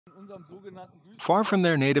Far from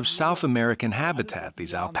their native South American habitat,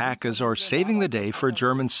 these alpacas are saving the day for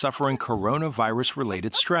Germans suffering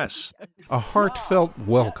coronavirus-related stress. A heartfelt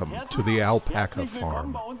welcome to the alpaca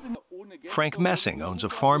farm. Frank Messing owns a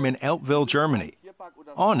farm in Eltville, Germany.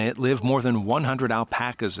 On it live more than 100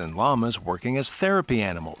 alpacas and llamas working as therapy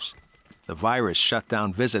animals. The virus shut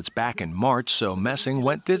down visits back in March, so Messing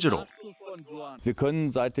went digital.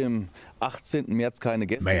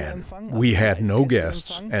 Man, we had no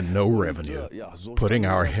guests and no revenue. Putting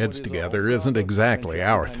our heads together isn't exactly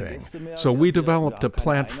our thing. So we developed a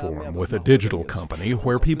platform with a digital company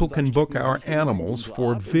where people can book our animals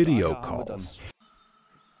for video calls.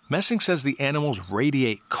 Messing says the animals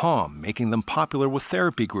radiate calm, making them popular with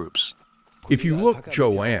therapy groups. If you look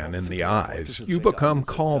Joanne in the eyes, you become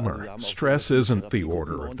calmer. Stress isn't the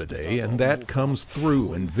order of the day, and that comes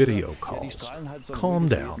through in video calls. Calm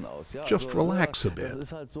down. Just relax a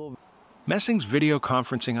bit. Messing's video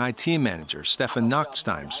conferencing IT manager, Stefan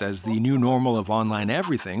Nachtsheim, says the new normal of online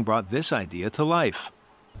everything brought this idea to life.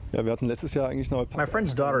 My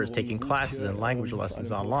friend's daughter is taking classes and language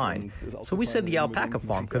lessons online, so we said the alpaca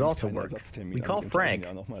farm could also work. We called Frank.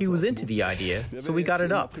 He was into the idea, so we got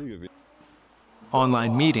it up.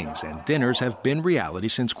 Online meetings and dinners have been reality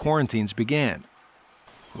since quarantines began.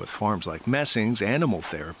 With farms like Messing's, animal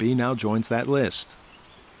therapy now joins that list.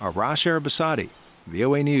 Arash, Arabasadi,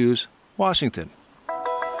 VOA News, Washington.